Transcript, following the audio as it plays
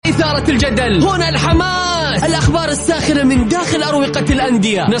إثارة الجدل، هنا الحماس، الأخبار الساخنة من داخل أروقة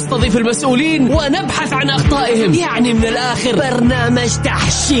الأندية، نستضيف المسؤولين ونبحث عن أخطائهم. يعني من الآخر برنامج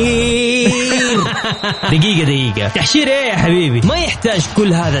تحشير. دقيقة تحشير ايه يا حبيبي؟ ما يحتاج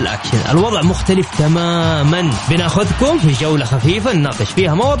كل هذا الأكشن، الوضع مختلف تماما. بناخذكم في جولة خفيفة نناقش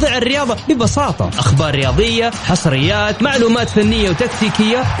فيها مواضيع الرياضة ببساطة، أخبار رياضية، حصريات، معلومات فنية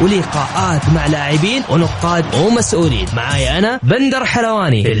وتكتيكية، ولقاءات مع لاعبين ونقاد ومسؤولين. معايا أنا بندر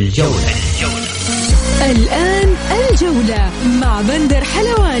حلواني في الجولة. الآن الجولة مع بندر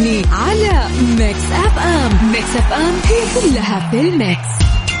حلواني على ميكس أف أم. ميكس أف أم هي كلها في الميكس.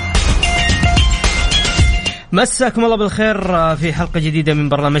 مساكم الله بالخير في حلقة جديدة من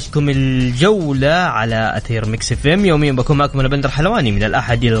برنامجكم الجولة على أثير ميكس اف ام. يوميا بكون معكم أنا بندر حلواني من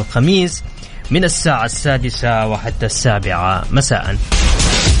الأحد إلى الخميس من الساعة 6 وحتى 7 مساء.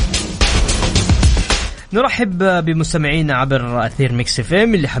 نرحب بمستمعينا عبر أثير ميكس اف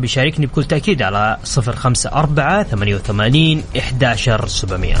ام اللي حاب يشاركني بكل تأكيد على 054-88-11700.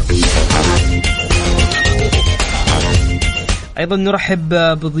 أيضا نرحب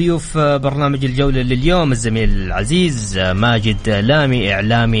بضيوف برنامج الجولة لليوم الزميل العزيز ماجد لامي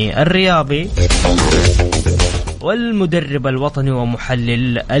إعلامي الرياضي، والمدرب الوطني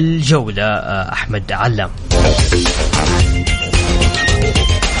ومحلل الجولة أحمد علام.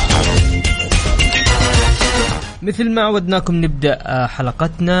 مثل ما عودناكم نبدأ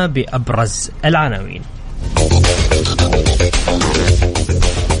حلقتنا بأبرز العناوين.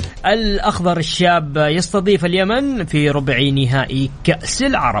 الأخضر الشاب يستضيف اليمن في ربع نهائي كأس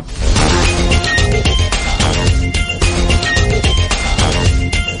العرب.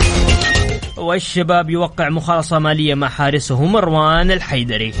 والشباب يوقع مخالصة مالية مع حارسه مروان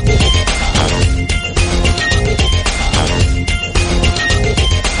الحيدري.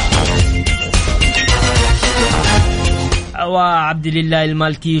 وعبد الله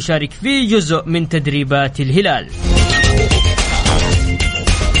المالكي يشارك في جزء من تدريبات الهلال.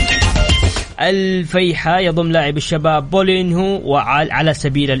 الفيحة يضم لاعب الشباب بولينهو وعلى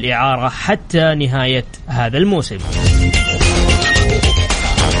سبيل الإعارة حتى نهاية هذا الموسم.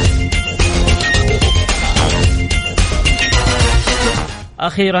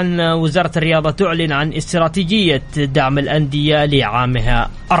 أخيرا وزارة الرياضة تعلن عن استراتيجية دعم الأندية لعامها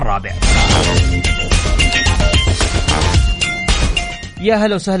الرابع. يا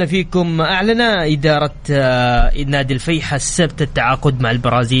هلا وسهلا فيكم. أعلن إدارة نادي الفيحة السبت التعاقد مع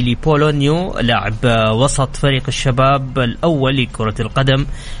البرازيلي بولونيو لاعب وسط فريق الشباب الأول لكرة القدم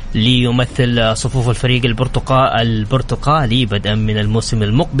ليمثل صفوف الفريق البرتقالي بدءا من الموسم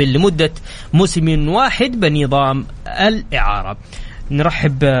المقبل لمدة موسم واحد بنظام الإعارة.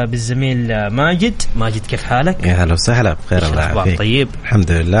 نرحب بالزميل ماجد. كيف حالك؟ يا هلا وسهلا بخير الله يعافيك. طيب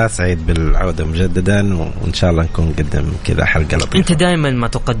الحمد لله، سعيد بالعودة مجددا وإن شاء الله نكون قدم كذا حلقة لطيفة. أنت دائما ما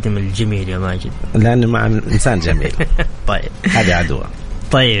تقدم الجميل يا ماجد لأنه مع إنسان جميل. طيب هذا عدوى.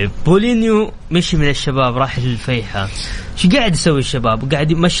 طيب بولينيو مشي من الشباب راح للفيحة، شو قاعد يسوي الشباب؟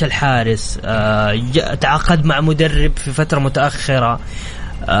 قاعد يمشي الحارس، تعاقد مع مدرب في فترة متأخرة.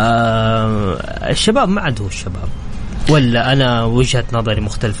 الشباب ما عاد هو الشباب، ولا أنا وجهة نظري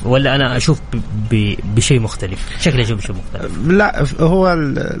مختلف، ولا أنا أشوف بشيء مختلف؟ شكلي أشوف بشيء مختلف. لا، هو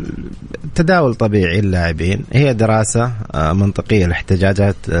التداول طبيعي اللاعبين، هي دراسة منطقية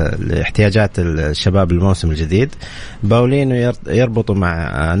لاحتياجات الشباب الموسم الجديد. باولينو يربط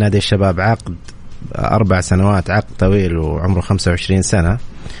مع نادي الشباب عقد 4 سنوات، عقد طويل وعمره 25 سنة.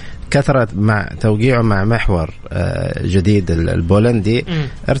 كثرت مع توقيعه مع محور جديد البولندي،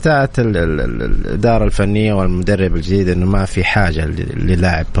 ارتأت الإدارة الفنية والمدرب الجديد إنه ما في حاجة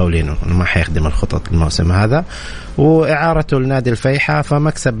للاعب باولينو، إنه ما حيخدم الخطط الموسم هذا، وإعارته لنادي الفيحة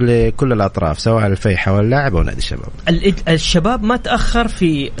فمكسب لكل الأطراف سواء الفيحة واللاعب أو نادي الشباب. الشباب ما تأخر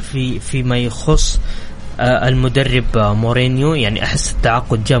في ما يخص المدرب مورينيو، يعني أحس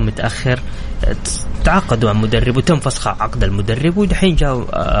التعاقد جاء متأخر. تعاقدوا مع مدرب وتم فسخ عقد المدرب، ودحين جاء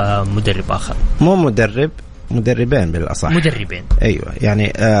مدرب آخر. مو مدربين بالأصح. مدربين أيوة،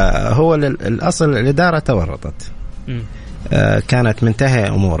 يعني هو الأصل الإدارة تورطت. كانت منتهية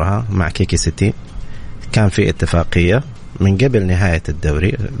أمورها مع كيكي سيتي، كان في اتفاقية من قبل نهاية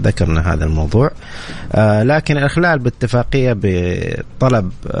الدوري، ذكرنا هذا الموضوع، لكن الإخلال باتفاقية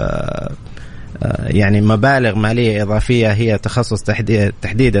بطلب يعني مبالغ مالية إضافية هي تخصص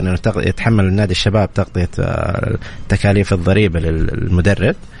تحديدا أنه يتحمل النادي الشباب تغطية تكاليف الضريبة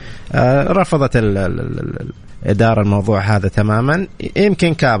للمدرب. رفضت الإدارة الموضوع هذا تماما.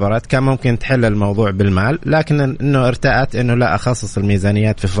 يمكن كابرت، كان ممكن تحل الموضوع بالمال، لكن أنه ارتأت أنه لا أخصص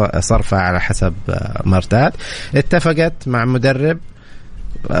الميزانيات في صرفها على حسب ما ارتأت. اتفقت مع مدرب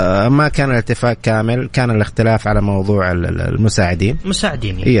ما كان الاتفاق كامل، كان الاختلاف على موضوع المساعدين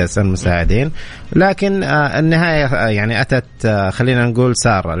المساعدين، لكن النهاية يعني أتت خلينا نقول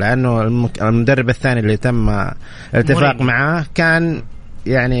سارة، لأنه المدرب الثاني اللي تم الاتفاق معه كان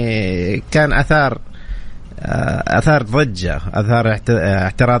يعني كان أثار ضجة، أثار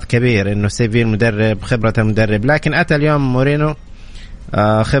اعتراض كبير إنه سيفين مدرب، خبرة المدرب، لكن أتى اليوم مورينو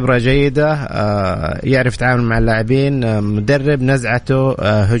خبرة جيدة، يعرف يتعامل مع اللاعبين، مدرب نزعته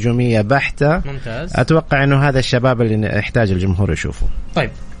هجومية بحتة. ممتاز. أتوقع إنه هذا الشباب اللي يحتاج الجمهور يشوفه. طيب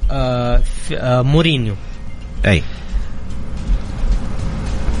مورينيو أي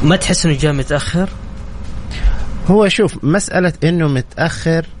ما تحس إنه جاء متأخر؟ هو شوف مسألة إنه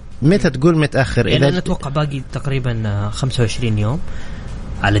متأخر، متى تقول متأخر؟ يعني أنا أتوقع باقي تقريبا 25 يوم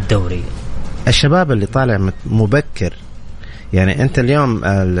على الدوري. الشباب اللي طالع مبكر، يعني أنت اليوم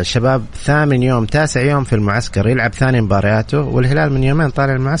الشباب 8 يوم 9 يوم في المعسكر، يلعب ثاني مبارياته، والهلال من يومين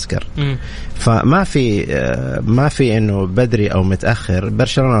طالع المعسكر. فما في إنه بدري أو متأخر.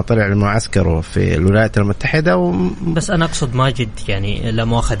 برشلونة طلع المعسكر في الولايات المتحدة بس أنا أقصد ماجد يعني لا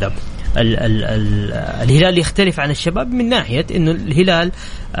مؤاخذة، الهلال يختلف عن الشباب من ناحية إنه الهلال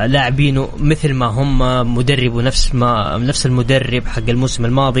لاعبينه مثل ما هم، مدربه نفس المدرب حق الموسم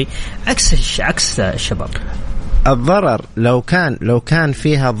الماضي، عكس الشباب. الضرر لو كان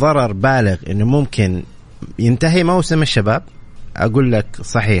فيها ضرر بالغ إنه ممكن ينتهي موسم الشباب، أقول لك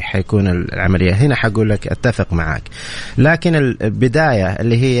صحيح حيكون العملية هنا، حقول لك أتفق معك. لكن البداية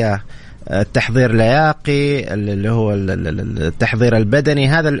اللي هي التحضير لياقي، اللي هو التحضير البدني،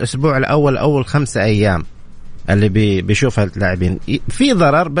 هذا الأسبوع الأول أول 5 أيام اللي بيشوفها اللاعبين في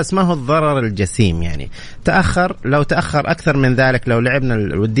ضرر، بس ما هو الضرر الجسيم. يعني لو تأخر أكثر من ذلك، لو لعبنا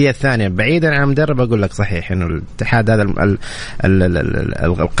الودية الثانية بعيدا عن المدرب، أقول لك صحيح إنه الاتحاد هذا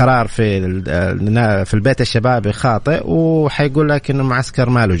القرار في البيت الشبابي خاطئ، وحيقول لك إنه معسكر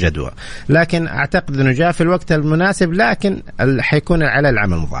ماله جدوى. لكن أعتقد إنه جاء في الوقت المناسب، لكن حيكون على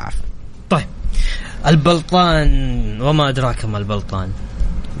العمل مضاعف. طيب البلطان، وما أدراك ما البلطان،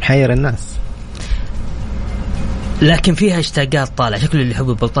 محير الناس، لكن فيها اشتاقات طالع، شكله اللي يحب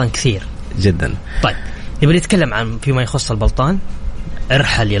البلطان كثير جدا. طيب نبي نتكلم عن فيما يخص البلطان.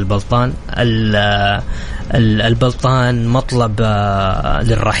 ارحل يا البلطان، البلطان مطلب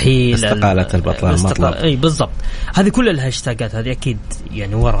للرحيل، استقالة البلطان مطلب. اي بالضبط، هذه كل لها اشتاقات، هذه اكيد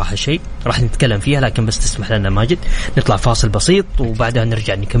يعني وراها شيء راح نتكلم فيها، لكن بس تسمح لنا ماجد نطلع فاصل بسيط، وبعدها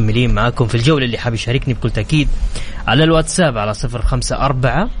نرجع نكملين معاكم في الجولة. اللي حاب يشاركني بكل تأكيد على الواتساب على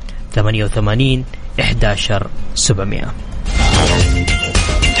 054 88 11700.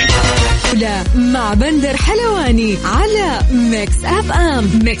 مع بندر حلواني على ميكس اف ام.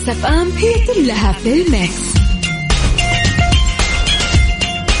 ميكس اف ام هي كلها في الميكس.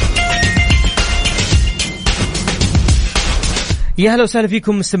 يا هلا وسهلا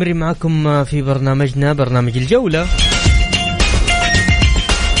فيكم، مستمرين معكم في برنامجنا، برنامج الجولة.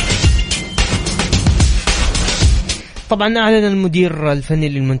 طبعا أعلن المدير الفني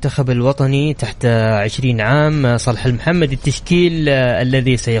للمنتخب الوطني تحت 20 عام صالح المحمد التشكيل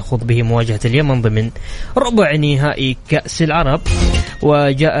الذي سيخوض به مواجهة اليمن ضمن ربع نهائي كأس العرب.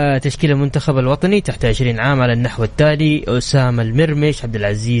 وجاء تشكيل المنتخب الوطني تحت 20 عام على النحو التالي: أسامة المرمش، عبد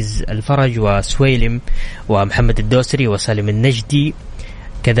العزيز الفرج، وسويلم، ومحمد الدوسري، وسالم النجدي،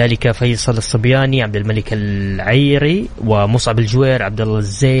 كذلك فيصل الصبياني، عبد الملك العيري، ومصعب الجوير، عبد الله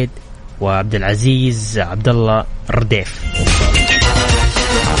الزيد، وعبد العزيز عبد الله الرديف.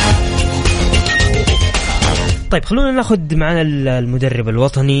 طيب خلونا ناخذ معنا المدرب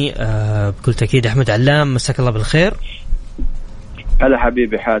الوطني بكل تأكيد أحمد علام. مساك الله بالخير. هلا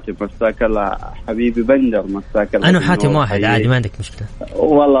حبيبي حاتم، مساك الله. حبيبي بندر، مساك الله. أنا حاتم واحد عادي، ما عندك مشكلة.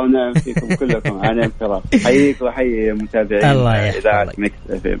 والله ونعم فيكم كلكم. أنا انصراف. حييك وحيي متابعين إذاعة ميكس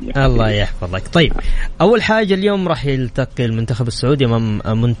اف ام. الله يحفظك. طيب أول حاجة، اليوم راح يلتقي المنتخب السعودي أمام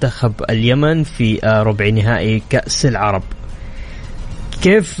منتخب اليمن في ربع نهائي كأس العرب.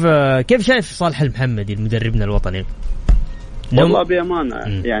 كيف شايف صالح المحمدي المدربنا الوطني؟ والله بأمانة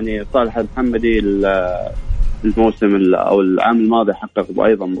يعني صالح المحمدي الموسم أو العام الماضي حقق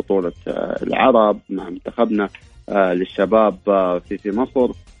أيضا بطولة العرب مع منتخبنا للشباب في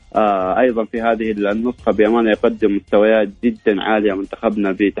مصر. أيضا في هذه النسخة بأمانة يقدم مستويات جدا عالية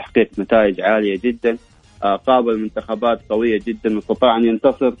منتخبنا بتحقيق نتائج عالية جدا، قابل منتخبات قوية جدا، واستطاع أن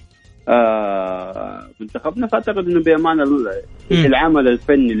ينتصر منتخبنا. فأعتقد أنه بأمانة العمل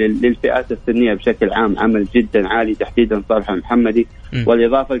الفني للفئات السنية بشكل عام عمل جدا عالي، تحديدا صالح المحمدي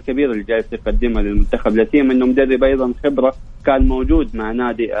والإضافة الكبيرة اللي جالس يقدمها للمنتخب، لا سيما أنه مدرب أيضا خبرة كان موجود مع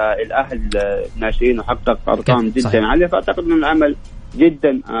نادي الأهل الناشئين وحقق أرقام جدا عالية. فأعتقد أنه العمل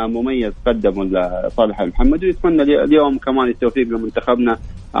جدا مميز قدمه لصالح المحمدي، ويتمنى اليوم كمان التوفيق لمنتخبنا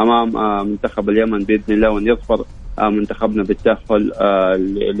أمام منتخب اليمن بإذن الله، وأن يظفر منتخبنا بالتأهل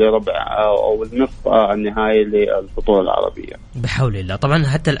لربع أو النصف النهائي للبطولة العربية بحول الله. طبعا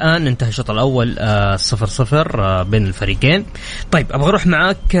حتى الآن انتهى الشوط الأول 0-0 بين الفريقين. طيب أبغى أروح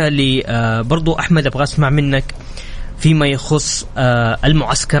معك برضو أحمد، أبغى أسمع منك فيما يخص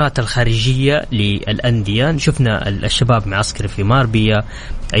المعسكرات الخارجية للأندية. شفنا الشباب معسكر في ماربيا،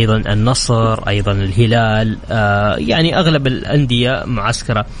 أيضا النصر، أيضا الهلال، يعني أغلب الأندية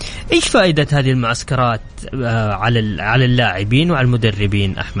معسكرة. إيش فائدة هذه المعسكرات على اللاعبين وعلى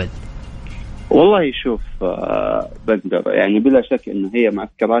المدربين أحمد؟ والله شوف بندر، يعني بلا شك أنه هي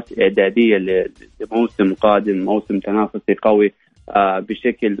معسكرات إعدادية لموسم قادم، موسم تنافسي قوي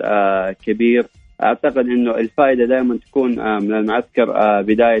بشكل كبير. أعتقد أنه الفائدة دائما تكون من المعسكر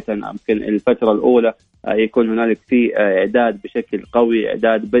بداية. يمكن الفترة الأولى يكون هنالك في إعداد بشكل قوي،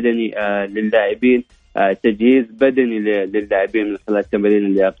 إعداد بدني للاعبين، تجهيز بدني للاعبين من خلال تمارين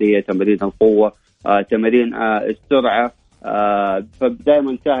اللياقية، تمارين القوة، تمارين السرعة.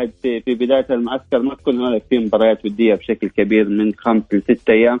 فدائما شاهد في بداية المعسكر ما تكون هنالك في مباريات ودية بشكل كبير من 5 ل 6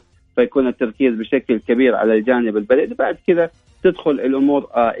 أيام، فيكون التركيز بشكل كبير على الجانب البدني. بعد كذا تدخل الأمور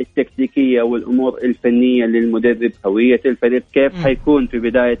التكتيكية والأمور الفنية للمدرب، هوية الفريق كيف حيكون في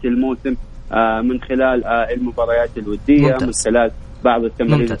بداية الموسم من خلال المباريات الودية، من خلال بعض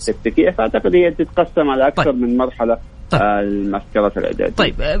التمارين التكتيكية. فأعتقد هي تتقسم على أكثر من مرحلة المعسكرات الإعدادية.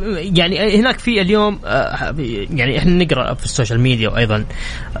 طيب يعني هناك في اليوم يعني احنا نقرأ في السوشيال ميديا وأيضا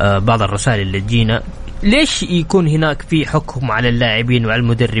بعض الرسائل اللي تجينا، ليش يكون هناك في حكم على اللاعبين وعلى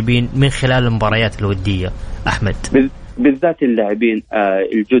المدربين من خلال المباريات الودية أحمد؟ بالذات اللاعبين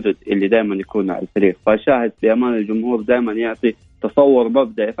الجدد اللي دائما يكونوا على الفريق، فشاهد بأمان الجمهور دائما يعطي تصور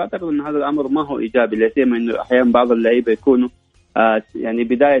مبدئي. فأعتقد أن هذا الأمر ما هو إيجابي، لا سيما أنه أحيانا بعض اللعيبة يكونوا يعني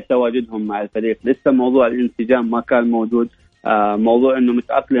بداية تواجدهم مع الفريق لسه موضوع الانسجام ما كان موجود، موضوع أنه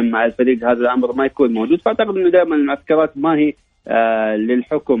متأقلم مع الفريق هذا الأمر ما يكون موجود. فأعتقد أنه دائما المعسكرات ما هي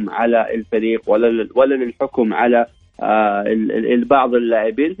للحكم على الفريق ولا للحكم على بعض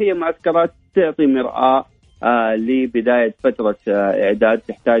اللاعبين، هي معسكرات تعطي مرآة لبداية فترة إعداد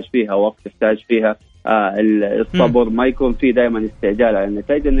تحتاج فيها وقت، تحتاج فيها الصبر، ما يكون فيه دائما استعجال على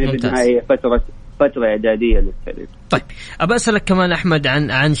النتائج، لأنه بالنهاية فترة إعدادية للفريق. طيب أبى أسألك كمان أحمد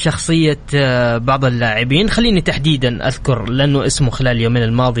عن شخصية بعض اللاعبين، خليني تحديدا أذكر لأنه اسمه خلال اليومين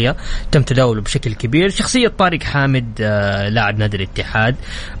الماضية تم تداوله بشكل كبير، شخصية طارق حامد لاعب نادي الاتحاد.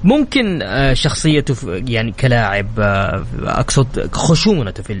 ممكن شخصيته يعني كلاعب، أقصد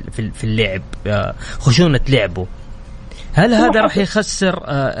خشونته في اللعب، خشونة لعبه، هل هذا راح يخسر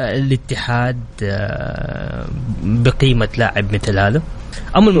الاتحاد بقيمة لاعب مثل هذا؟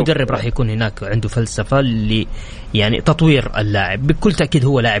 أم المدرب راح يكون هناك عنده فلسفة اللي يعني تطوير اللاعب؟ بكل تأكيد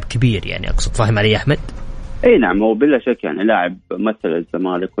هو لاعب كبير، يعني أقصد، فاهم علي أحمد؟ أي نعم، هو بلا شك يعني لاعب مثل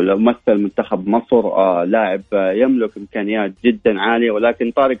الزمالك ولا مثل منتخب مصر، لاعب يملك إمكانيات جدا عالية.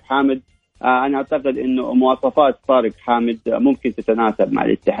 ولكن طارق حامد أنا أعتقد إنه مواصفات طارق حامد ممكن تتناسب مع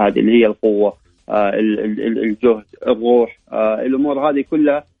الاتحاد، اللي هي القوة، الجهد، الروح، الأمور هذه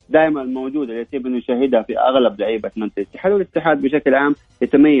كلها دائما موجودة يتم أن نشاهدها في أغلب لعيبة منطقة الاتحاد. والاتحاد بشكل عام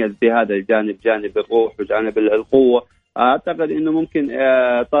يتميز بهذا الجانب، جانب الروح وجانب القوة. أعتقد أنه ممكن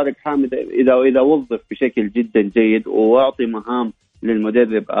طارق حامد إذا وظف بشكل جدا جيد وأعطي مهام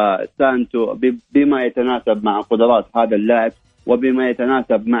للمدرب سانتو بما يتناسب مع قدرات هذا اللاعب وبما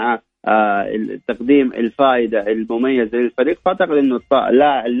يتناسب مع تقديم الفائدة المميزة للفريق، فأعتقد أنه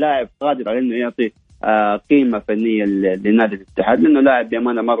اللاعب قادر على أنه يعطي قيمة فنية لنادي الاتحاد، لأنه لاعب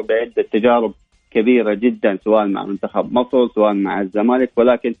بأمانة مر بعدة تجارب كبيرة جدا سواء مع منتخب مصر سواء مع الزمالك.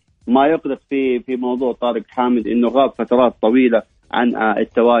 ولكن ما يقلق في موضوع طارق حامد أنه غاب فترات طويلة عن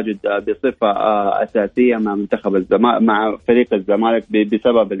التواجد بصفة أساسية مع منتخب مع فريق الزمالك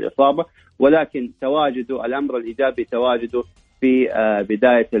بسبب الإصابة. ولكن تواجده، الأمر الإيجابي تواجده في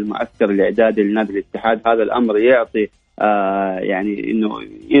بداية المعسكر الإعدادي لنادي الاتحاد، هذا الأمر يعطي يعني إنه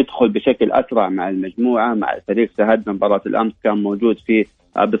يدخل بشكل أسرع مع المجموعة مع الفريق. شاهدنا مباراة الأمس كان موجود فيه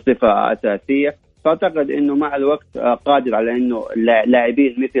بصفة أساسية. فأعتقد إنه مع الوقت قادر على إنه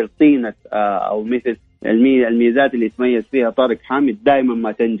لاعبين مثل طينة أو مثل الميزات اللي يتميز فيها طارق حامد دائما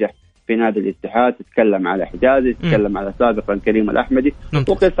ما تنجح في نادي الاتحاد، تتكلم على حجازي، تتكلم على سابقا كريم الأحمدي،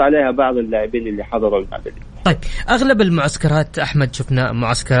 وقص عليها بعض اللاعبين اللي حضروا النادي. طيب أغلب المعسكرات أحمد شفنا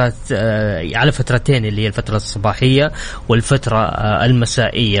معسكرات على فترتين، اللي هي الفترة الصباحية والفترة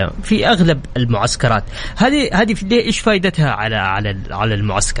المسائية في أغلب المعسكرات. هذه إيش فائدتها على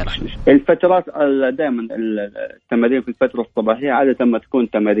المعسكر؟ الفترات دائما التمارين في الفترة الصباحية عادة ما تكون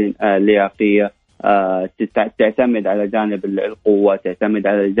تمارين لياقية، تعتمد على جانب القوة، تعتمد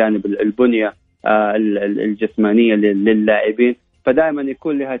على جانب البنية الجسمانية للاعبين، فدائما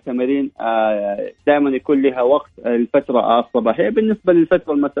يكون لها تمارين، دائما يكون لها وقت الفترة الصباحية. بالنسبة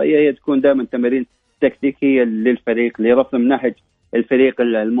للفترة المسائية هي تكون دائما تمارين تكتيكية للفريق لرسم نهج الفريق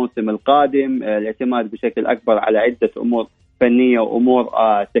الموسم القادم، الاعتماد بشكل أكبر على عدة أمور فنية وأمور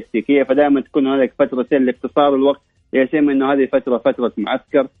تكتيكية، فدائما تكون هناك فترتين لاختصار الوقت، يسمى إنه هذه فترة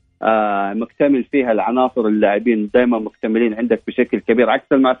معسكر مكتمل فيها العناصر، اللاعبين دائما مكتملين عندك بشكل كبير،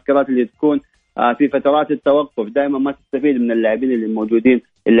 عكس المعسكرات اللي تكون في فترات التوقف دائما ما تستفيد من اللاعبين اللي موجودين،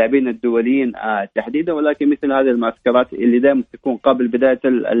 اللاعبين الدوليين تحديدا. ولكن مثل هذه المعسكرات اللي دائما تكون قبل بداية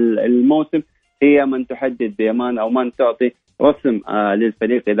الموسم هي من تحدد بأمانة أو من تعطي رسم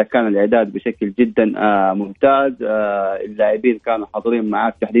للفريق إذا كان الإعداد بشكل جدا ممتاز. اللاعبين كانوا حاضرين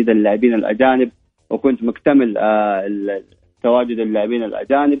معك تحديدا اللاعبين الأجانب، وكنت مكتمل تواجد اللاعبين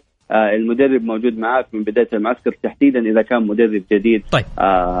الأجانب. المدرب موجود معك من بداية المعسكر تحديدا إذا كان مدرب جديد. طيب.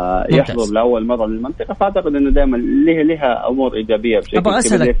 يحضر لأول مرة للمنطقة، فأعتقد أنه دائما لها أمور إيجابية بشكل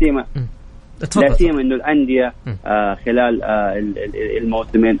كبير. لا سيما أنه الأندية خلال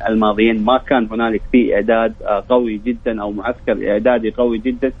الموسمين الماضيين ما كان هنالك في إعداد قوي جدا أو معسكر إعدادي قوي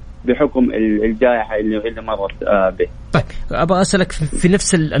جدا بحكم الجائحة اللي مرت به. طيب أبغى أسألك في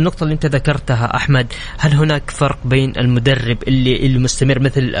نفس النقطة اللي أنت ذكرتها أحمد، هل هناك فرق بين المدرب اللي مستمر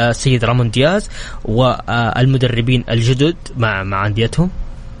مثل السيد رامون دياز والمدربين الجدد مع أنديتهم؟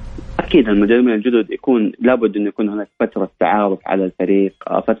 أكيد المدربين الجدد يكون لابد أن يكون هناك فترة تعارف على الفريق،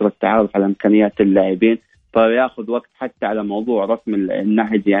 فترة تعارف على إمكانيات اللاعبين، فيأخذ وقت حتى على موضوع رسم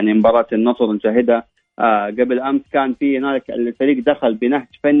النهج. يعني مباراة النصر نشاهدها قبل أمس، كان في هناك الفريق دخل بنهج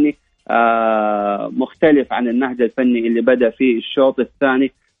فني مختلف عن النهج الفني اللي بدأ فيه الشوط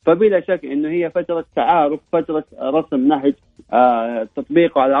الثاني، فبلا شك إنه هي فترة تعارف، فترة رسم نهج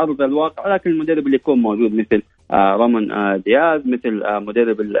تطبيقه على أرض الواقع. ولكن المدرب اللي يكون موجود مثل رامون دياز، مثل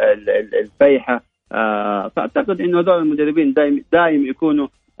مدرب الفيحة، فأعتقد إنه هذول المدربين دائم يكونوا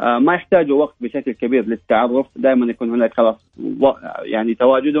ما يحتاجوا وقت بشكل كبير للتعرف، دائما يكون هناك خلاص يعني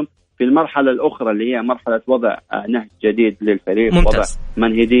تواجدهم في المرحلة الأخرى اللي هي مرحلة وضع نهج جديد للفريق. ممتاز. وضع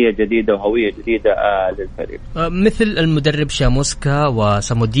منهجية جديدة وهوية جديدة للفريق. مثل المدرب شاموسكا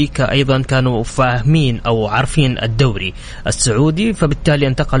وساموديكا أيضا كانوا فاهمين أو عارفين الدوري السعودي، فبالتالي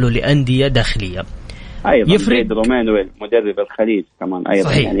انتقلوا لأندية داخلية. أيضا يفرق رومانويل مدرب الخليج كمان أيضا.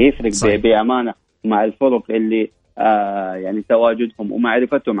 صحيح. يعني يفرق بأمانة مع الفرق اللي يعني تواجدهم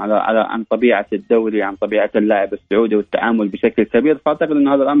ومعرفتهم عن طبيعة الدوري، عن طبيعة اللاعب السعودي والتعامل بشكل كبير. فأعتقد أن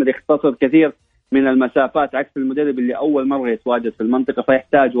هذا الأمر يختصر كثير من المسافات، عكس المدرب اللي أول مرة يتواجد في المنطقة،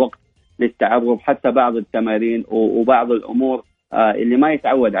 فيحتاج وقت للتعرف حتى بعض التمارين وبعض الأمور اللي ما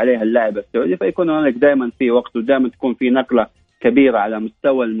يتعود عليها اللاعب السعودي، فيكون هناك دائما في وقت، ودائما تكون في نقلة كبيرة على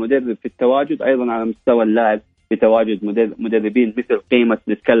مستوى المدرب في التواجد، أيضا على مستوى اللاعب في تواجد مدربين مثل قيمة،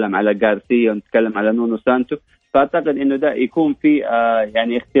 نتكلم على غارسيا، نتكلم على نونو سانتو. فأعتقد إنه ده يكون في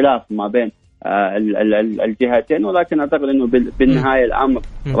يعني اختلاف ما بين الجهتين، ولكن أعتقد إنه بالنهاية الأمر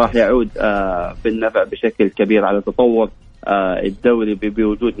راح يعود بالنفع بشكل كبير على تطور الدوري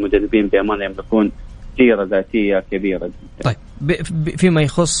بوجود مدربين بأمانة يملكون سيرة ذاتية كبيرة جدا. طيب فيما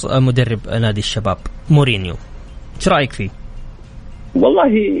يخص مدرب نادي الشباب مورينيو، ايش رأيك فيه؟ والله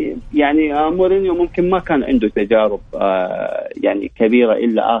يعني مورينيو ممكن ما كان عنده تجارب يعني كبيرة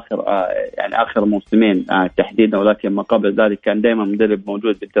إلا آخر موسمين تحديدا، ولكن ما قبل ذلك كان دائما مدرب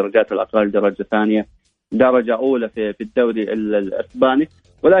موجود بالدرجات الأقل، درجة ثانية، درجة أولى في الدوري الإسباني.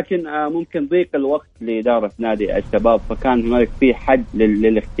 ولكن ممكن ضيق الوقت لإدارة نادي الشباب، فكان هناك في حد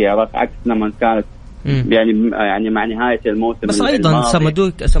للاختيارات عكس لما كانت يعني مع نهاية الموسم. بس أيضا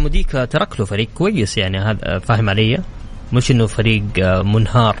ساموديكا ترك له فريق كويس، يعني هذا فاهم علي، مش إنه فريق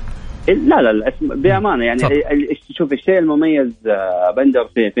منهار. لا بأمانة يعني شوف الشيء المميز بندر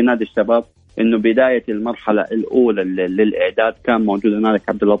في نادي الشباب إنه بداية المرحلة الأولى للإعداد كان موجود هناك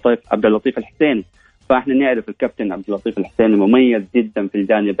عبد اللطيف الحسيني. فإحنا نعرف الكابتن عبد اللطيف الحسيني مميز جدا في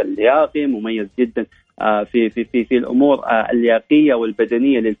الجانب اللياقي، مميز جدا في الأمور اللياقية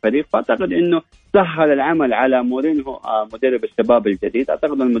والبدنية للفريق. فأعتقد إنه سهل العمل على مورينيو مدرب الشباب الجديد.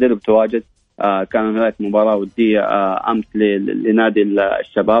 أعتقد المدرب تواجد، كان هناك مباراة ودية أمس لنادي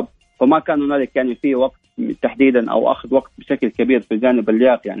الشباب، فما كان هنالك يعني في وقت تحديدا أو أخذ وقت بشكل كبير في الجانب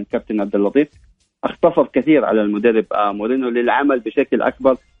اللياقي. يعني الكابتن عبد اللطيف اختصر كثير على المدرب مورينو للعمل بشكل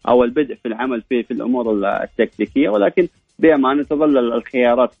أكبر أو البدء في العمل في الأمور التكتيكية، ولكن بأمانة تظل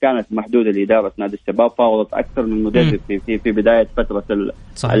الخيارات كانت محدودة لإدارة نادي الشباب. فاوضت أكثر من مدرب في بداية فترة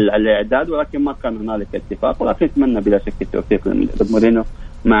الإعداد، ولكن ما كان هنالك اتفاق، ولكن نتمنى بلا شك التوفيق للمدرب مورينو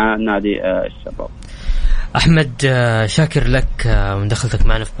مع نادي الشباب. أحمد شاكر لك مداخلتك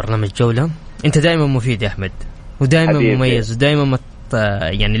معنا في برنامج جولة. أنت دائما مفيد يا أحمد، ودائما مميز، ودائما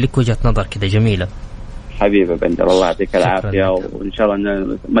يعني لك وجهة نظر كده جميلة. حبيبي بندر، الله يعطيك العافية، وإن شاء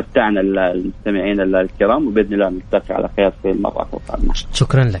الله متعنا المستمعين الكرام، وبإذن الله نلتقي على خير في المرة القادمة.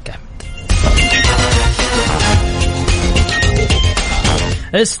 شكرا لك أحمد.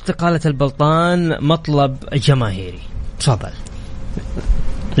 استقالة البلطان مطلب جماهيري، تفضل.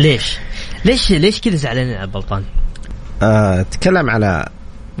 ليش كذا زعلانين على البلطان؟ تكلم على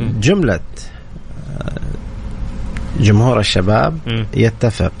جملة جمهور الشباب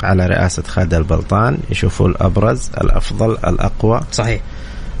يتفق على رئاسة خالد البلطان، يشوفوا الأبرز الأفضل الأقوى. صحيح،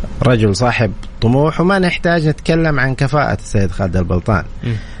 رجل صاحب طموح، وما نحتاج نتكلم عن كفاءة السيد خالد البلطان.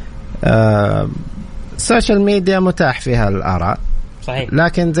 السوشيال ميديا متاح فيها الآراء، صحيح،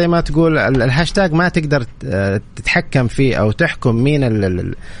 لكن زي ما تقول الهاشتاج ما تقدر تتحكم فيه أو تحكم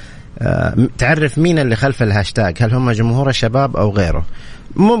مين تعرف مين اللي خلف الهاشتاج، هل هم جمهور الشباب أو غيره.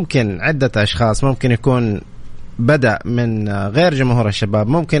 ممكن عدة أشخاص، ممكن يكون بدأ من غير جمهور الشباب،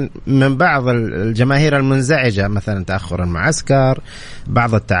 ممكن من بعض الجماهير المنزعجة، مثلا تأخر المعسكر،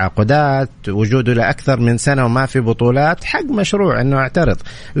 بعض التعاقدات، وجوده لأكثر من سنة وما في بطولات، حق مشروع أنه اعترض.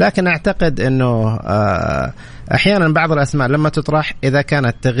 لكن أعتقد أنه أحيانا بعض الأسماء لما تطرح إذا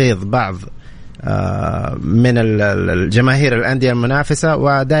كانت تغيظ بعض من الجماهير الأندية المنافسة،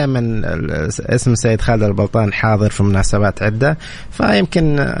 ودائما اسم السيد خالد البلطان حاضر في مناسبات عدة،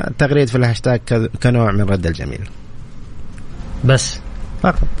 فيمكن تغريد في الهاشتاج كنوع من رد الجميل بس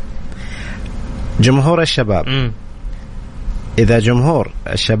فقط. جمهور الشباب إذا جمهور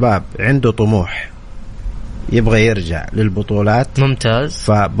الشباب عنده طموح يبغى يرجع للبطولات، ممتاز،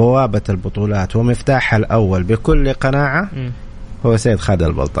 فبوابة البطولات ومفتاحها الأول بكل قناعة هو سيد خالد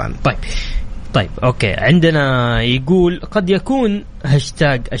البلطان. طيب أوكي، عندنا يقول قد يكون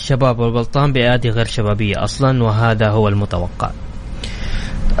هاشتاج الشباب والبلطان بأيادي غير شبابية أصلا، وهذا هو المتوقع.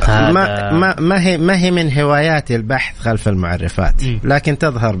 ما هي من هواياتي البحث خلف المعرفات، لكن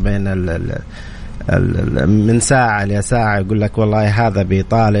تظهر بين من ساعة لساعة يقول لك والله هذا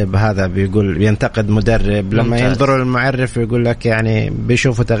بيطالب، هذا بيقول بينتقد مدرب، لما ينظروا للمعرف يقول لك يعني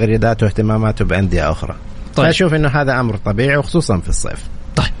بيشوفوا تغريداته واهتماماته بأندية أخرى. طيب. أشوف إنه هذا أمر طبيعي وخصوصا في الصيف.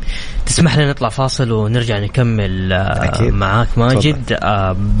 طيب تسمح لنا نطلع فاصل ونرجع نكمل معاك ماجد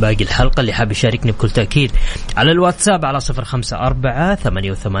باقي الحلقة. اللي حاب يشاركني بكل تأكيد على الواتساب على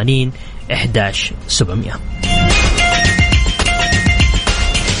 0548811700.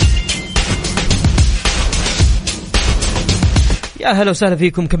 يا هلا وسهلا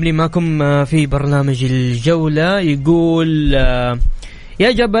فيكم، كملين معكم في برنامج الجولة. يقول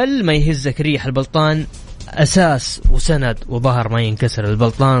يا جبل ما يهزك ريح، البلطان أساس وسند وظهر ما ينكسر.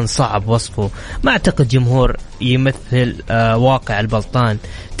 البلطان صعب وصفه، ما أعتقد جمهور يمثل واقع البلطان،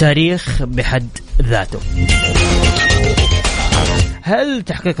 تاريخ بحد ذاته. هل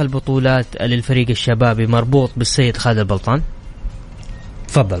تحقيق البطولات للفريق الشبابي مربوط بالسيد خالد البلطان؟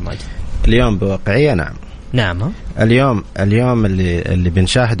 تفضل ماجد. اليوم بواقعية نعم. اليوم اللي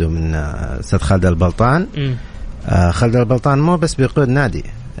بنشاهده من سيد خالد البلطان، خالد البلطان مو بس بيقود نادي.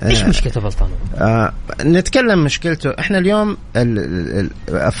 إيش مشكلة البلطان؟ نتكلم مشكلته إحنا اليوم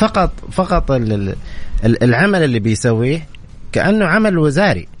فقط العمل اللي بيسويه كأنه عمل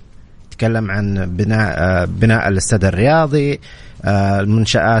وزاري. تكلم عن بناء الاستاد الرياضي،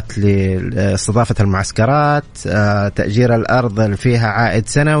 المنشآت لاستضافة المعسكرات، تأجير الأرض اللي فيها عائد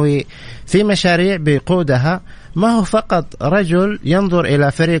سنوي، في مشاريع بيقودها. ما هو فقط رجل ينظر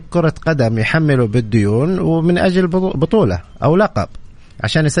إلى فريق كرة قدم يحمله بالديون ومن أجل بطولة أو لقب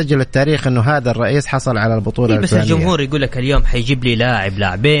عشان يسجل التاريخ انه هذا الرئيس حصل على البطولة بس الفلانية. الجمهور يقول لك اليوم حيجيب لي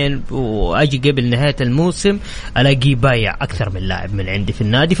لاعبين، واجي قبل نهاية الموسم الاقيه بايع اكثر من لاعب من عندي في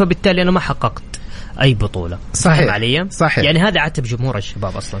النادي، فبالتالي انا ما حققت اي بطولة. صحيح علي؟ صحيح. يعني هذا عتب جمهور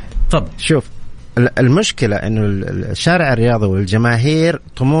الشباب اصلا. تفضل. شوف المشكلة انه الشارع الرياضي والجماهير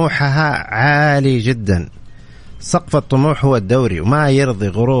طموحها عالي جدا، سقف الطموح هو الدوري، وما يرضي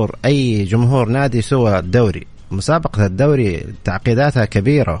غرور اي جمهور نادي سوى الدوري. مسابقة الدوري تعقيداتها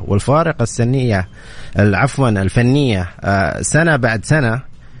كبيرة، والفارق السنية الفنية سنة بعد سنة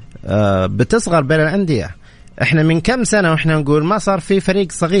بتصغر بين الأندية. احنا من كم سنة واحنا نقول ما صار في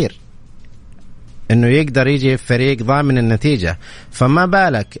فريق صغير، انه يقدر يجي فريق ضامن النتيجة. فما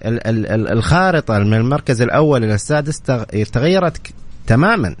بالك الخارطة من المركز الاول الى السادس تغيرت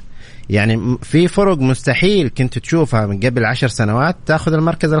تماما. يعني في فرق مستحيل كنت تشوفها من قبل 10 سنوات تاخذ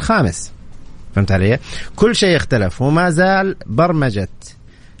المركز الخامس. فهمت علي؟ كل شيء اختلف، وما زال برمجة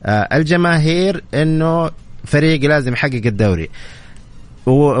الجماهير انه فريق لازم يحقق الدوري.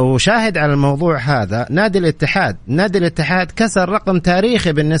 وشاهد على الموضوع هذا نادي الاتحاد كسر رقم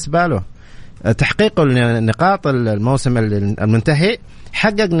تاريخي بالنسبة له، تحقيق النقاط الموسم المنتهي،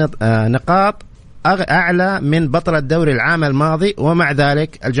 حقق نقاط أعلى من بطل الدوري العام الماضي، ومع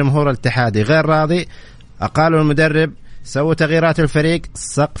ذلك الجمهور الاتحادي غير راضي. أقالوا المدرب، سووا تغييرات الفريق،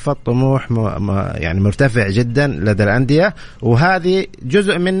 سقف الطموح يعني مرتفع جدا لدى الأندية، وهذه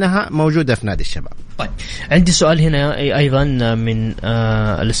جزء منها موجودة في نادي الشباب. طيب عندي سؤال هنا أيضا من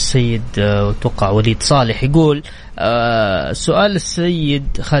السيد توقع وليد صالح، يقول سؤال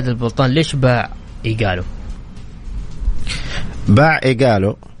السيد خالد البلطان، ليش باع إيقالو؟ باع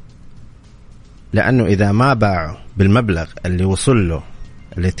إيقالو لأنه إذا ما باعوا بالمبلغ اللي وصل له،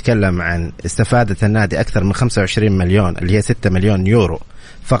 اللي يتكلم عن استفادة النادي أكثر من 25 مليون اللي هي 6 مليون يورو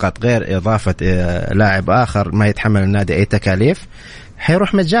فقط، غير إضافة لاعب آخر ما يتحمل النادي أي تكاليف،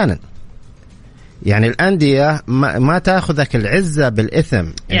 حيروح مجانا. يعني الأندية ما تأخذك العزة بالإثم،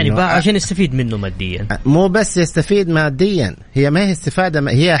 يعني باع عشان يستفيد منه ماديا. مو بس يستفيد ماديا، هي ما هي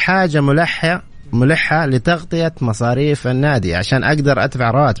استفادة، هي حاجة ملحة لتغطية مصاريف النادي عشان أقدر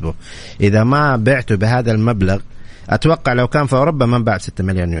أدفع رواتبه. إذا ما بعته بهذا المبلغ، أتوقع لو كان في أوروبا ما باع 6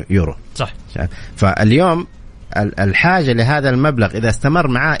 مليون يورو. صح. فاليوم الحاجة لهذا المبلغ إذا استمر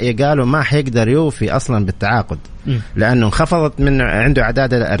معاه قالوا ما حيقدر يوفي أصلا بالتعاقد، لأنه انخفضت من عنده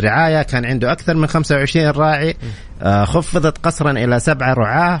أعداد الرعاية، كان عنده أكثر من 25 راعي، خفضت قصرا إلى 7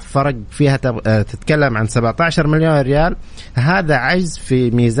 رعاة، فرق فيها تتكلم عن 17 مليون ريال. هذا عجز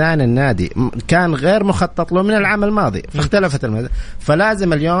في ميزان النادي كان غير مخطط له من العام الماضي، فاختلفت الميزان.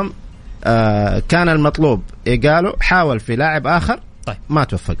 فلازم اليوم كان المطلوب قالوا حاول في لاعب آخر. طيب ما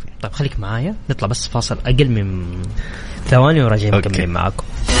توفق فيه. طيب خليك معايا، نطلع بس فاصل أقل من ثواني وراجعين مكملين معاكم.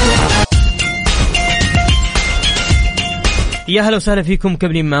 يا هلا وسهلا فيكم،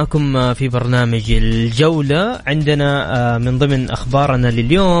 مكملين معكم في برنامج الجولة. عندنا من ضمن أخبارنا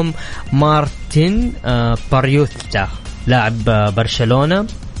لليوم مارتن باريوتا لاعب برشلونة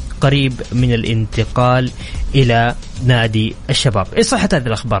قريب من الانتقال إلى نادي الشباب. إيه صحة هذه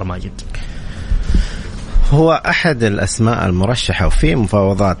الأخبار ماجد؟ هو أحد الأسماء المرشحة وفي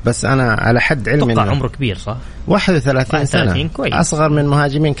مفاوضات، بس أنا على حد علمي توقع عمره كبير صح؟ 31 سنة، أصغر من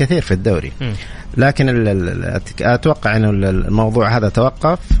مهاجمين كثير في الدوري. لكن أتوقع أنه الموضوع هذا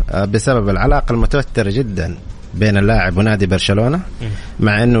توقف بسبب العلاقة المتوترة جدا بين اللاعب ونادي برشلونة،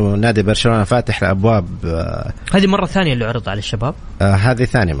 مع أنه نادي برشلونة فاتح الأبواب. هذه مرة ثانية اللي عرض على الشباب؟ هذه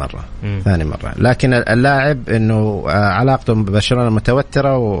ثاني مرة. لكن اللاعب أنه علاقته ببرشلونة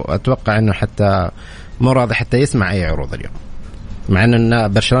متوترة، وأتوقع أنه حتى مو راضي حتى يسمع أي عروض اليوم، مع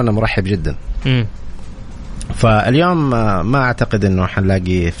أن برشلونة مرحب جدا. فاليوم ما أعتقد أنه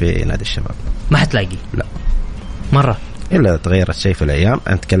حنلاقيه في نادي الشباب. ما حتلاقيه؟ لا مرة، إلا تغيرت شيء في الأيام.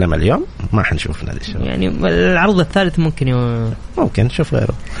 نتكلم اليوم ما حنشوف نادي الشباب. يعني العرض الثالث ممكن نشوف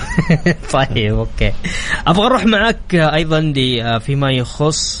غيره. طيب أوكي، أبغى أروح معك أيضا فيما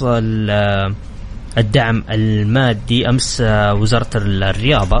يخص الدعم المادي. أمس وزارة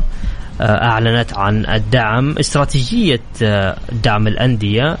الرياضة أعلنت عن الدعم، استراتيجية دعم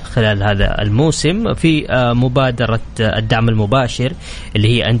الأندية خلال هذا الموسم في مبادرة الدعم المباشر اللي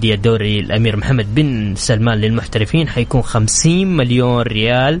هي أندية دوري الأمير محمد بن سلمان للمحترفين. حيكون 50 مليون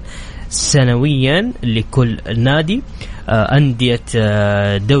ريال سنويا لكل نادي. أندية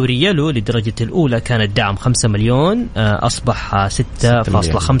دوري يلو لدرجة الأولى كان الدعم 5 مليون، أصبح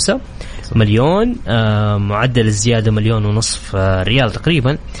 6.5 مليون، معدل الزيادة 1.5 مليون ريال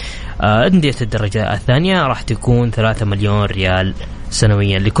تقريبا. أندية الدرجة الثانية راح تكون 3 مليون ريال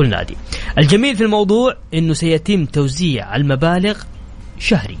سنويا لكل نادي. الجميل في الموضوع أنه سيتم توزيع المبالغ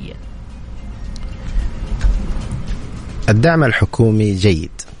شهريا. الدعم الحكومي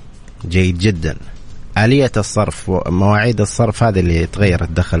جيد جدا. آلية الصرف ومواعيد الصرف هذه اللي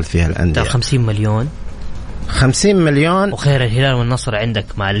تغيرت دخل فيها الأندية. 50 مليون وخير الهلال والنصر عندك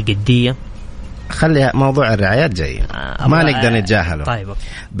مع القدية. خلي موضوع الرعايات جاي ما نقدر نتجاهله. طيب.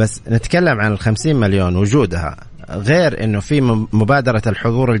 بس نتكلم عن 50 مليون وجودها، غير انه في مبادرة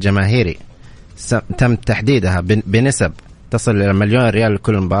الحضور الجماهيري تم تحديدها بنسب تصل إلى 1 مليون ريال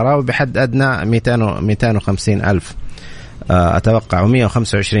لكل مباراة، وبحد أدنى 250 ألف أتوقع،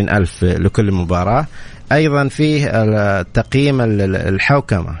 و125 ألف لكل مباراة. أيضا فيه تقييم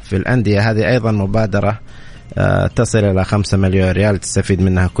الحوكمة في الأندية، هذه أيضا مبادرة تصل إلى 5 مليون ريال تستفيد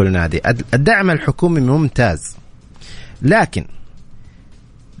منها كل نادي. الدعم الحكومي ممتاز، لكن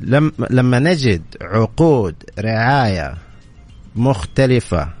لما نجد عقود رعاية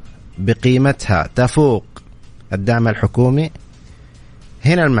مختلفة بقيمتها تفوق الدعم الحكومي،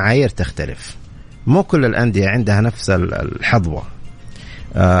 هنا المعايير تختلف. مو كل الأندية عندها نفس الحظوة،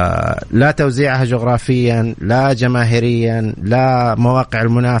 لا توزيعها جغرافيا، لا جماهيريا، لا مواقع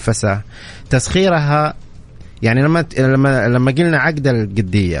المنافسة، تسخيرها. يعني لما قلنا عقد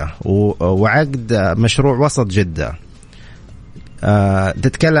القدية وعقد مشروع وسط جدة،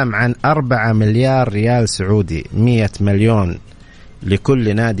 تتكلم عن 4 مليار ريال سعودي، 100 مليون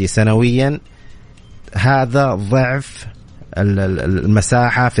لكل نادي سنويا. هذا ضعف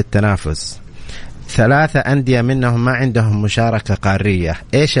المساحة في التنافس. 3 أندية منهم ما عندهم مشاركة قارية.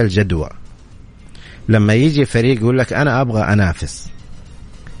 إيش الجدوى؟ لما يجي فريق يقول لك أنا أبغى أنافس،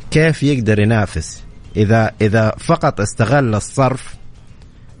 كيف يقدر ينافس إذا فقط استغل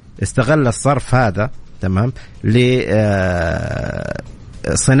الصرف هذا، تمام،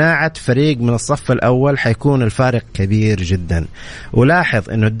 لصناعة فريق من الصف الأول؟ حيكون الفارق كبير جدا. ولاحظ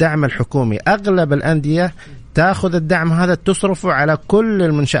إنه الدعم الحكومي أغلب الأندية تأخذ الدعم هذا تصرفه على كل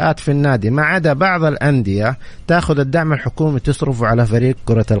المنشآت في النادي، ما عدا بعض الأندية تأخذ الدعم الحكومي تصرفه على فريق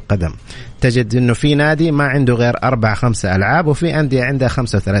كرة القدم. تجد إنه في نادي ما عنده غير 4-5 ألعاب، وفي أندية عندها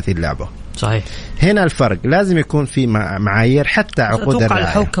 35 لعبة. صحيح. هنا الفرق. لازم يكون في معايير حتى عقود الرعاية.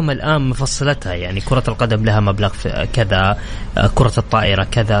 الحوكمة الآن مفصلتها، يعني كرة القدم لها مبلغ كذا، كرة الطائرة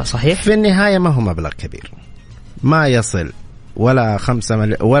كذا. صحيح. في النهاية ما هو مبلغ كبير، ما يصل ولا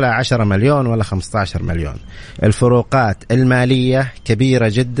 5 ولا 10 مليون ولا 15 مليون. الفروقات المالية كبيرة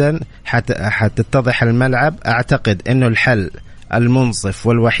جدا. حتتضح الملعب. أعتقد أنه الحل المنصف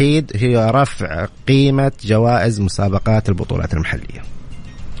والوحيد هي رفع قيمة جوائز مسابقات البطولات المحلية.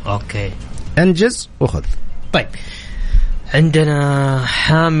 أوكي، انجز وخذ. طيب، عندنا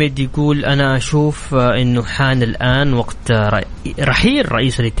حامد يقول أنا أشوف أنه حان الآن وقت رحيل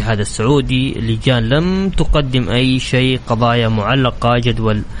رئيس الاتحاد السعودي. لجان لم تقدم أي شيء، قضايا معلقة،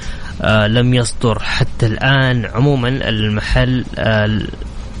 جدول لم يصدر حتى الآن. عموما المحل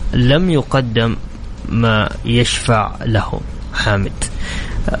لم يقدم ما يشفع له. حامد،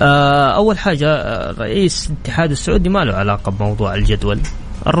 أول حاجة رئيس الاتحاد السعودي ما له علاقة بموضوع الجدول.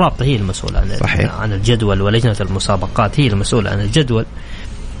 الرابطة هي المسؤولة عن الجدول، ولجنة المسابقات هي المسؤولة عن الجدول.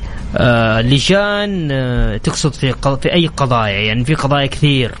 لجان تقصد في أي قضايا؟ يعني في قضايا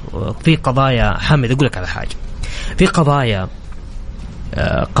كثير. في قضايا حامد أقول لك على حاجة، في قضايا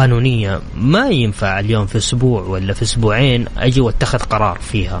قانونية ما ينفع اليوم في أسبوع ولا في أسبوعين أجي واتخذ قرار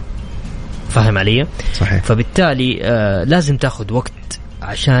فيها. فاهم علي؟ صحيح. فبالتالي لازم تأخذ وقت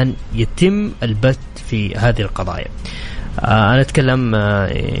عشان يتم البت في هذه القضايا. أنا أتكلم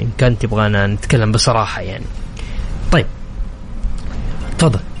إن كان تبغانا نتكلم بصراحة يعني. طيب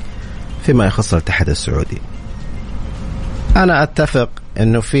تفضل. فيما يخص الاتحاد السعودي، أنا أتفق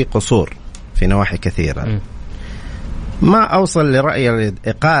أنه في قصور في نواحي كثيرة. ما أوصل لرأي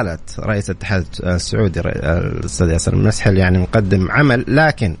إقالة رئيس الاتحاد السعودي الأستاذ ياسر المسحل، يعني مقدم عمل،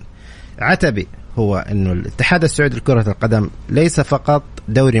 لكن عتبي هو أنه الاتحاد السعودي لكرة القدم ليس فقط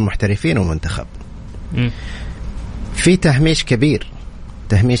دوري محترفين ومنتخب. في تهميش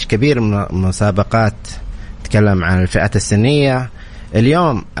كبير من مسابقات. تكلم عن الفئات السنية.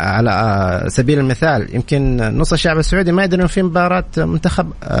 اليوم على سبيل المثال يمكن نص الشعب السعودي ما يدرون في مباراة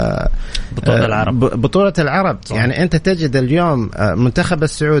منتخب بطولة العرب. صح. يعني أنت تجد اليوم منتخب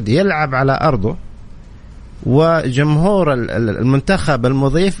السعودي يلعب على أرضه، وجمهور المنتخب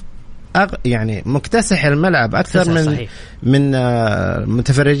المضيف يعني مكتسح الملعب أكثر من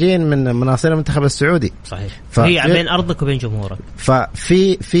متفرجين من مناصير المنتخب السعودي. صحيح. هي بين أرضك وبين جمهورك.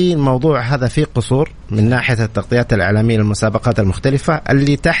 ففي الموضوع هذا في قصور من ناحية التغطيات الإعلامية للمسابقات المختلفة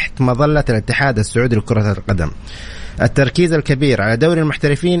اللي تحت مظلة الاتحاد السعودي لكرة القدم. التركيز الكبير على دوري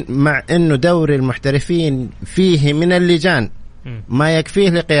المحترفين، مع أنه دوري المحترفين فيه من اللجان ما يكفيه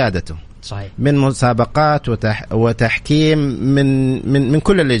لقيادته. صحيح. من مسابقات وتحكيم من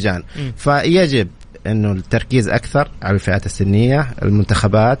كل اللجان. فيجب أنه التركيز أكثر على الفئات السنية،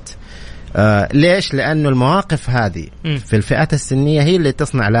 المنتخبات. ليش؟ لأنه المواقف هذه في الفئات السنية هي اللي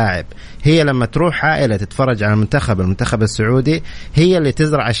تصنع لاعب. هي لما تروح عائلة تتفرج على المنتخب السعودي، هي اللي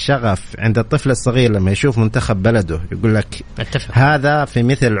تزرع الشغف عند الطفل الصغير لما يشوف منتخب بلده، يقول لك هذا في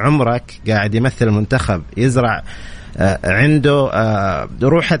مثل عمرك قاعد يمثل المنتخب. يزرع عنده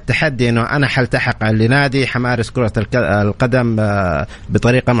روح التحدي انه انا حلتحق لنادي حمارس كرة القدم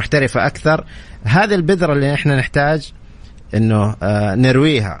بطريقة محترفة اكثر. هذه البذرة اللي احنا نحتاج انه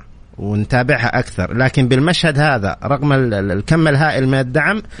نرويها ونتابعها أكثر. لكن بالمشهد هذا رغم الكم الهائل من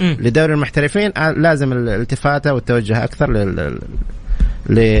الدعم لدوري المحترفين لازم الالتفاتة والتوجه أكثر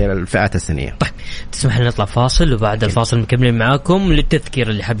للفئات السنية. طيب تسمح لنا نطلع فاصل وبعد الفاصل مكملين معاكم. للتذكير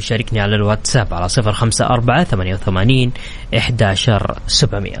اللي حاب يشاركني على الواتساب على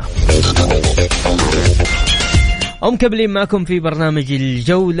 0548811700. مكملين معكم في برنامج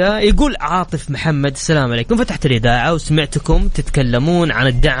الجولة. يقول عاطف محمد السلام عليكم، فتحت الإذاعة وسمعتكم تتكلمون عن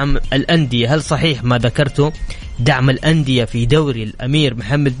الدعم الأندية، هل صحيح ما ذكرته دعم الأندية في دوري الأمير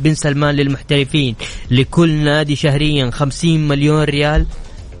محمد بن سلمان للمحترفين لكل نادي شهريا 50 مليون ريال؟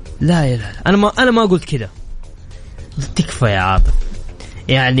 لا أنا ما قلت كذا. تكفى يا عاطف،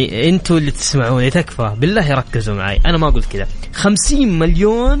 يعني أنتوا اللي تسمعوني تكفى بالله، ركزوا معي. أنا ما قلت كذا. 50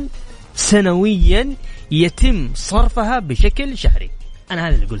 مليون سنويا يتم صرفها بشكل شهري، أنا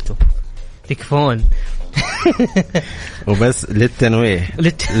هذا اللي قلته. تكفون. وبس للتنويه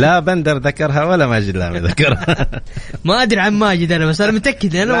لا بندر ذكرها ولا ماجد لامي ذكرها. ما أدري عن ماجد أنا، بس أنا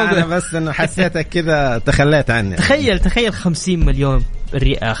متأكد أنا بس إنه حسيتك كذا تخليت عني. تخيل 50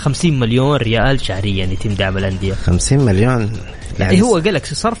 مليون ريال شهريا يتم دعم الأندية. 50 مليون يعني هو قالك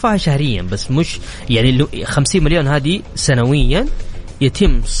صرفها شهريا، بس مش يعني 50 مليون هذه سنويا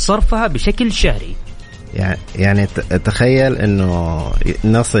يتم صرفها بشكل شهري. يعني تخيل انه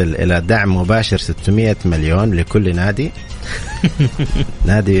نصل الى دعم مباشر 600 مليون لكل نادي.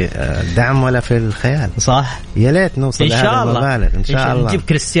 نادي دعم ولا في الخيال. صح، يا ليت نوصل لهذا المبالغ ان شاء الله. نجيب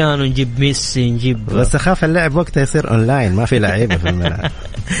كريستيانو، نجيب ميسي، نجيب، بس اخاف اللعب وقتها يصير اونلاين ما في لعيبه في الملعب.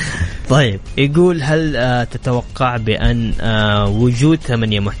 طيب يقول هل تتوقع بأن وجود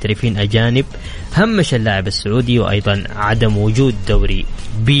 8 محترفين أجانب همش اللاعب السعودي، وأيضا عدم وجود دوري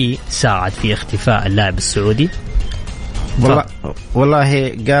بي ساعد في اختفاء اللاعب السعودي؟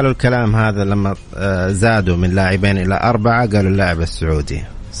 والله قالوا الكلام هذا لما زادوا من لاعبين إلى 4، قالوا اللاعب السعودي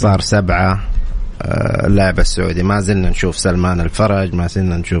صار 7. اللاعب السعودي ما زلنا نشوف سلمان الفرج، ما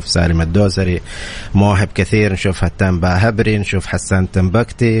زلنا نشوف سالم الدوسري، مواهب كثير، نشوف هتان باهبري، نشوف حسان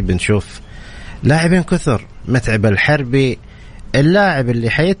تنبكتي، بنشوف لاعبين كثر، متعب الحربي. اللاعب اللي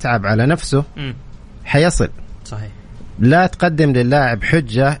حيتعب على نفسه حيصل. صحيح. لا تقدم للاعب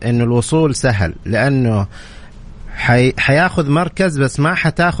حجة إنه الوصول سهل، لأنه حياخذ مركز بس ما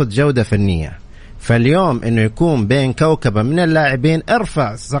حتاخذ جودة فنية. فاليوم إنه يكون بين كوكبة من اللاعبين،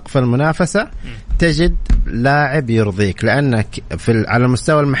 ارفع سقف المنافسة تجد لاعب يرضيك، لأنك على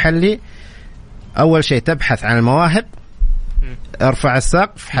المستوى المحلي أول شيء تبحث عن المواهب، ارفع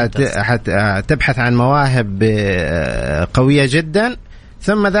السقف، تبحث عن مواهب قوية جدا،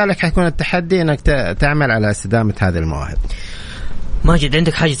 ثم ذلك حيكون التحدي إنك تعمل على استدامة هذه المواهب. ماجد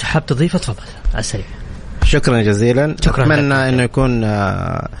عندك حاجة حاب تضيفها؟ تفضل أسرع. شكرا جزيلا. أتمنى إنه يكون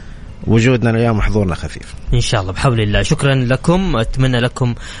وجودنا اليوم وحضورنا خفيف إن شاء الله بحول الله. شكرا لكم، أتمنى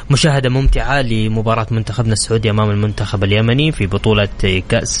لكم مشاهدة ممتعة لمباراة منتخبنا السعودي أمام المنتخب اليمني في بطولة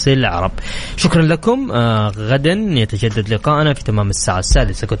كأس العرب. شكرا لكم. غدا يتجدد لقاءنا في تمام الساعة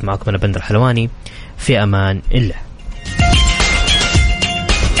 6. كنت معكم أنا بندر حلواني، في أمان الله.